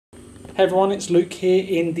Hey everyone, it's Luke here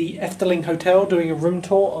in the Efteling Hotel doing a room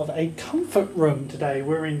tour of a comfort room today.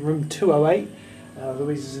 We're in room 208.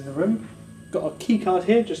 Louise is in the room. Got a key card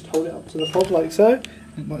here, just hold it up to the fob like so.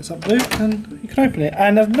 It lights up blue and you can open it.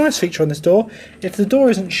 And a nice feature on this door, if the door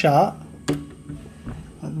isn't shut,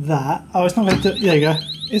 like that. Oh, it's not going to do, there you go.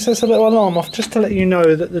 It sets a little alarm off just to let you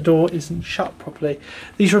know that the door isn't shut properly.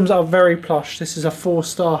 These rooms are very plush. This is a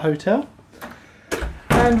 4-star hotel.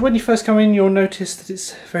 And when you first come in, you'll notice that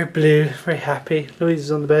it's very blue, very happy. Louise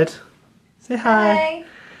is on the bed. Say hi.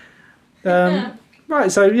 Hey.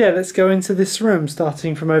 Right, so yeah, let's go into this room,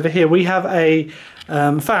 starting from over here. We have a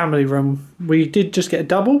family room. We did just get a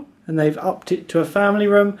double, and they've upped it to a family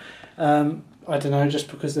room. I don't know,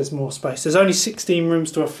 just because there's more space. There's only 16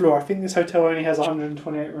 rooms to a floor. I think this hotel only has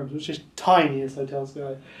 128 rooms, which is tiny as hotels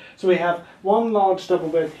go. So we have one large double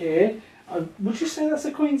bed here. Would you say that's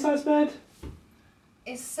a queen-size bed?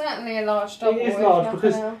 It's certainly a large double. It is large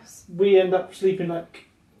because we end up sleeping like,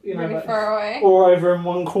 you know, really like, far away, or over in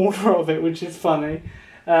one corner of it, which is funny.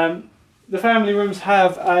 The family rooms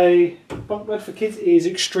have a bunk bed for kids. It is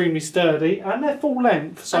extremely sturdy and they're full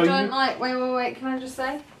length. So I don't like. Wait. Can I just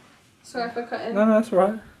say? Sorry for cutting. No, that's all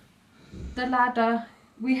right. The ladder.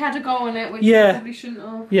 We had a go on it, which yeah. we probably shouldn't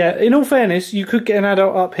have. Yeah. In all fairness, you could get an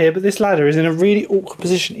adult up here, but this ladder is in a really awkward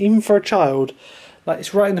position, even for a child. Like,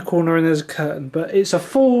 it's right in the corner and there's a curtain, but it's a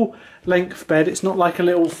full length bed. It's not like a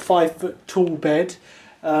little 5-foot tall bed.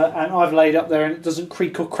 And I've laid up there and it doesn't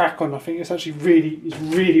creak or crack or nothing. It's actually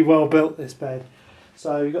really well built, this bed.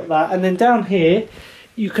 So you've got that. And then down here,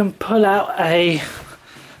 you can pull out a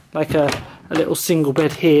little single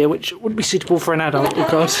bed here, which would be suitable for an adult. Oh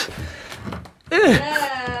God.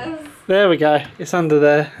 Yes. There we go. It's under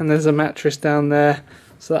there and there's a mattress down there.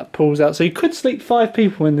 So that pulls out. So you could sleep 5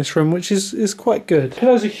 people in this room, which is quite good.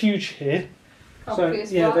 Pillows are huge here. Comfy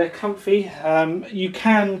So yeah, they're comfy. You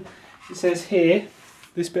can, it says here,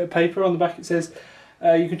 this bit of paper on the back, it says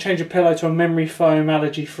you can change your pillow to a memory foam,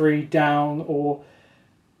 allergy free, down, or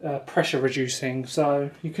pressure reducing.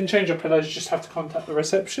 So you can change your pillows, you just have to contact the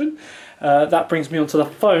reception. That brings me onto the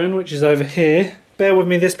phone, which is over here. Bear with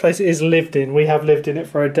me, this place is lived in. We have lived in it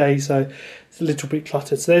for a day, so it's a little bit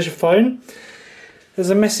cluttered. So there's your phone. There's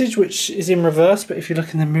a message which is in reverse, but if you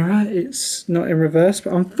look in the mirror, it's not in reverse.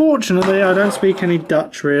 But unfortunately, I don't speak any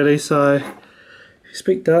Dutch really, so if you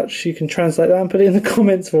speak Dutch, you can translate that and put it in the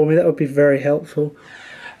comments for me. That would be very helpful.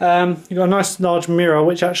 You've got a nice large mirror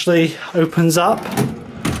which actually opens up,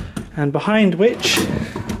 and behind which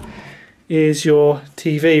is your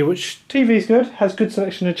TV, which TV is good, has good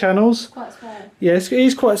selection of channels. Quite small. Yeah, it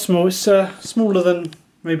is quite small. It's smaller than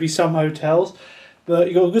maybe some hotels. But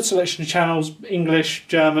you've got a good selection of channels, English,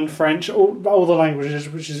 German, French, all the languages,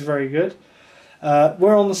 which is very good.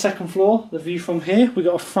 We're on the 2nd floor, the view from here. We've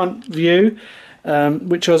got a front view,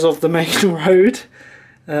 which was of the main road.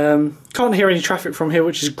 Can't hear any traffic from here,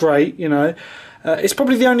 which is great, you know. It's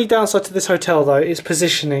probably the only downside to this hotel, though, is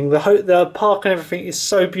positioning. The park and everything is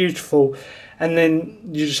so beautiful, and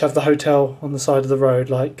then you just have the hotel on the side of the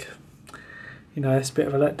road. Like, you know, it's a bit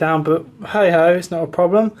of a letdown, but hey-ho, it's not a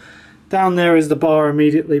problem. Down there is the bar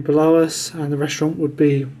immediately below us, and the restaurant would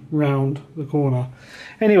be round the corner.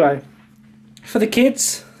 Anyway, for the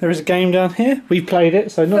kids, there is a game down here. We've played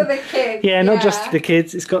it, so not for the kids. Yeah, not just for the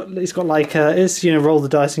kids. It's got like it's, you know, roll the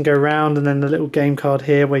dice and go round, and then the little game card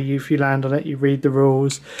here where if you land on it, you read the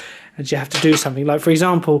rules, and you have to do something. Like, for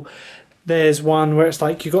example, there's one where it's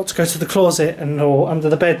like you got to go to the closet or under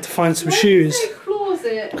the bed to find some shoes. Why does it say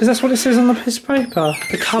closet? Because that's what it says on the piece of paper.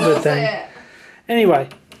 The cupboard then. Anyway.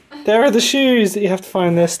 There are the shoes that you have to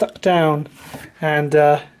find. They're stuck down, and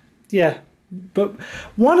yeah, but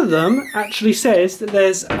one of them actually says that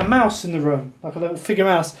there's a mouse in the room, like a little figure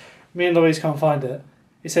mouse. Me and Louise can't find it.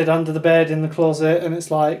 It said under the bed, in the closet, and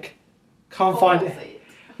it's like, can't find it.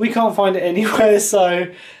 We can't find it anywhere,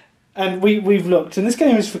 so, and we've looked, and this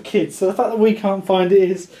game is for kids, so the fact that we can't find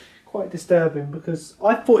it is quite disturbing, because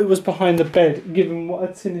I thought it was behind the bed, given what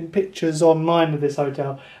I'd seen in pictures online of this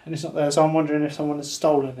hotel, and it's not there, so I'm wondering if someone has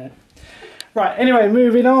stolen it. Right, anyway,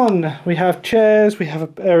 moving on. We have chairs, we have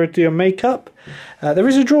an area to do your makeup. There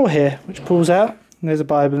is a drawer here, which pulls out, and there's a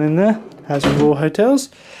Bible in there, as with all hotels.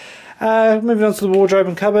 Moving on to the wardrobe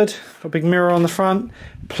and cupboard, got a big mirror on the front,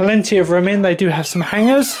 plenty of room in. They do have some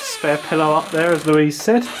hangers, spare pillow up there, as Louise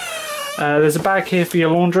said. There's a bag here for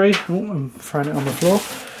your laundry. Oh, I'm throwing it on the floor.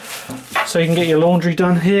 So you can get your laundry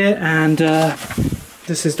done here, and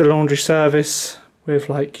this is the laundry service with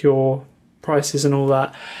like your prices and all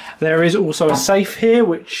that. There is also a safe here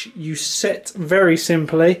which you set very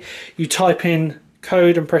simply. You type in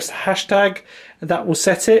code and press the hashtag, and that will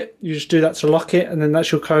set it. You just do that to lock it, and then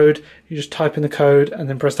that's your code. You just type in the code and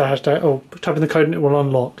then press the hashtag, or type in the code and it will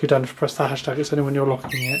unlock. You don't have to press the hashtag, it's only when you're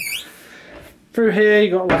locking it. Through here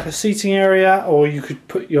you got like a seating area, or you could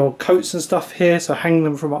put your coats and stuff here, so hang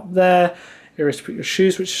them from up there. Areas to put your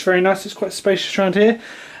shoes, which is very nice. It's quite spacious around here.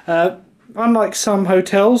 Unlike some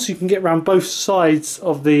hotels, you can get around both sides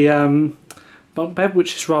of the bunk bed,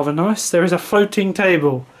 which is rather nice. There is a floating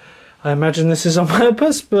table. I imagine this is on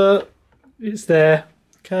purpose, but it's there.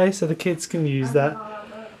 Okay, so the kids can use that.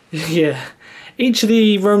 Yeah. Each of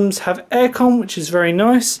the rooms have aircon, which is very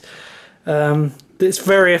nice. It's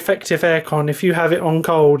very effective aircon. If you have it on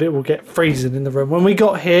cold, it will get freezing in the room. When we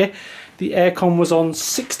got here, the aircon was on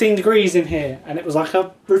 16 degrees in here, and it was like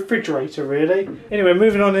a refrigerator, really. Anyway,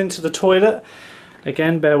 moving on into the toilet.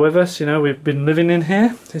 Again, bear with us, you know, we've been living in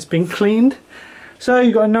here. It's been cleaned. So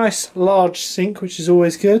you've got a nice large sink, which is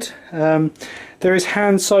always good. There is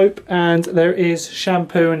hand soap and there is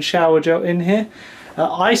shampoo and shower gel in here.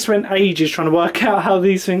 I spent ages trying to work out how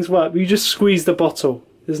these things work, but you just squeeze the bottle.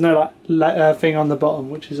 There's no like thing on the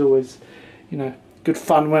bottom, which is always, you know, good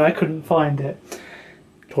fun when I couldn't find it.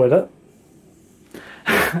 Toilet.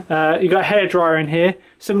 You got a hairdryer in here,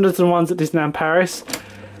 similar to the ones at Disneyland Paris.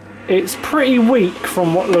 It's pretty weak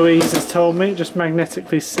from what Louise has told me. It just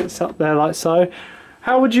magnetically sits up there like so.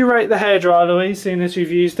 How would you rate the hairdryer, Louise, seeing as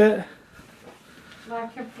you've used it?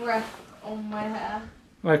 Like a breath on my hair.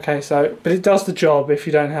 Okay, so, but it does the job if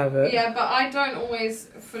you don't have it. Yeah, but I don't always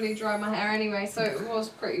fully dry my hair anyway, so it was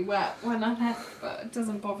pretty wet when I left, but it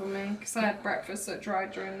doesn't bother me because I had breakfast that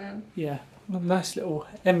dried during then. Yeah, a nice little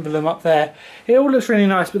emblem up there. It all looks really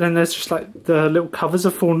nice, but then there's just like the little covers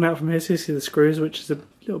are falling out from here, so you see the screws, which is a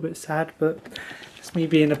little bit sad, but just me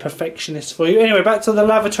being a perfectionist for you. Anyway, back to the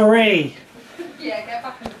lavatory. Yeah, get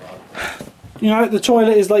back in the box. You know, the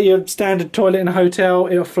toilet is like your standard toilet in a hotel.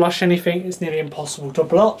 It'll flush anything. It's nearly impossible to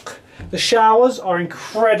block. The showers are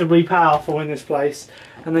incredibly powerful in this place,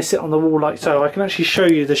 and they sit on the wall like so. I can actually show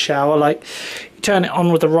you the shower. Like, you turn it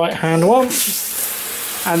on with the right hand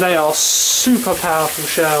once, and they are super powerful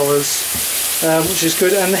showers, which is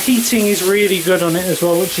good. And the heating is really good on it as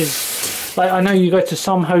well, which is, like, I know you go to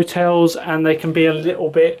some hotels and they can be a little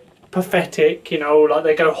bit pathetic, you know, like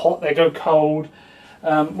they go hot, they go cold.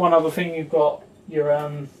 One other thing, you've got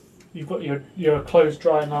your clothes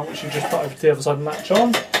drying now, which you just put over to the other side and latch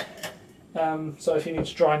on. So if you need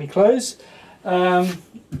to dry any clothes,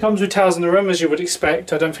 comes with towels in the room, as you would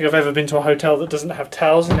expect. I don't think I've ever been to a hotel that doesn't have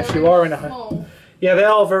towels, and if you are in a hotel, yeah, they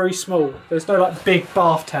are very small. There's no like big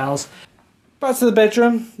bath towels. Back to the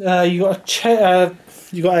bedroom. You got a chair.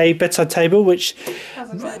 You got a bedside table, which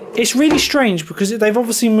it's really strange because they've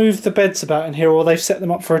obviously moved the beds about in here, or they've set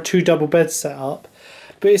them up for a 2 double bed setup.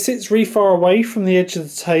 But it sits really far away from the edge of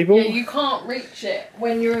the table. Yeah, you can't reach it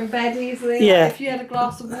when you're in bed easily. Yeah. Like if you had a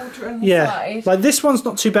glass of water on the side. Like this one's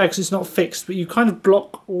not too bad because it's not fixed, but you kind of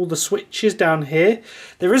block all the switches down here.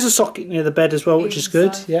 There is a socket near the bed as well, which is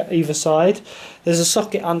good. Yeah, either side. There's a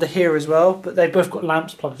socket under here as well, but they've both got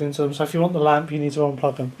lamps plugged into them, so if you want the lamp, you need to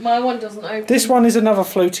unplug them. My one doesn't open. This one is another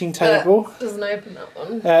floating table. Doesn't open, that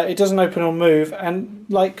one. It doesn't open or move, and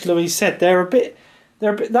like Louise said, they're a bit.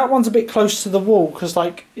 That one's a bit close to the wall because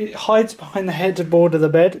like it hides behind the headboard of the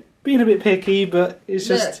bed. Being a bit picky, but it's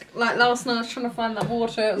just... Look, like last night I was trying to find that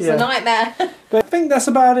water, it was a nightmare. But I think that's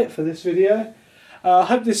about it for this video. I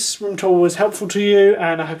hope this room tour was helpful to you,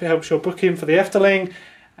 and I hope it helps your booking for the Efteling.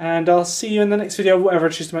 And I'll see you in the next video, whatever I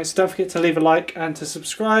choose to make. So don't forget to leave a like and to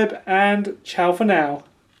subscribe, and ciao for now.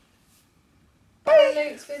 Bye.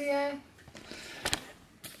 Next video.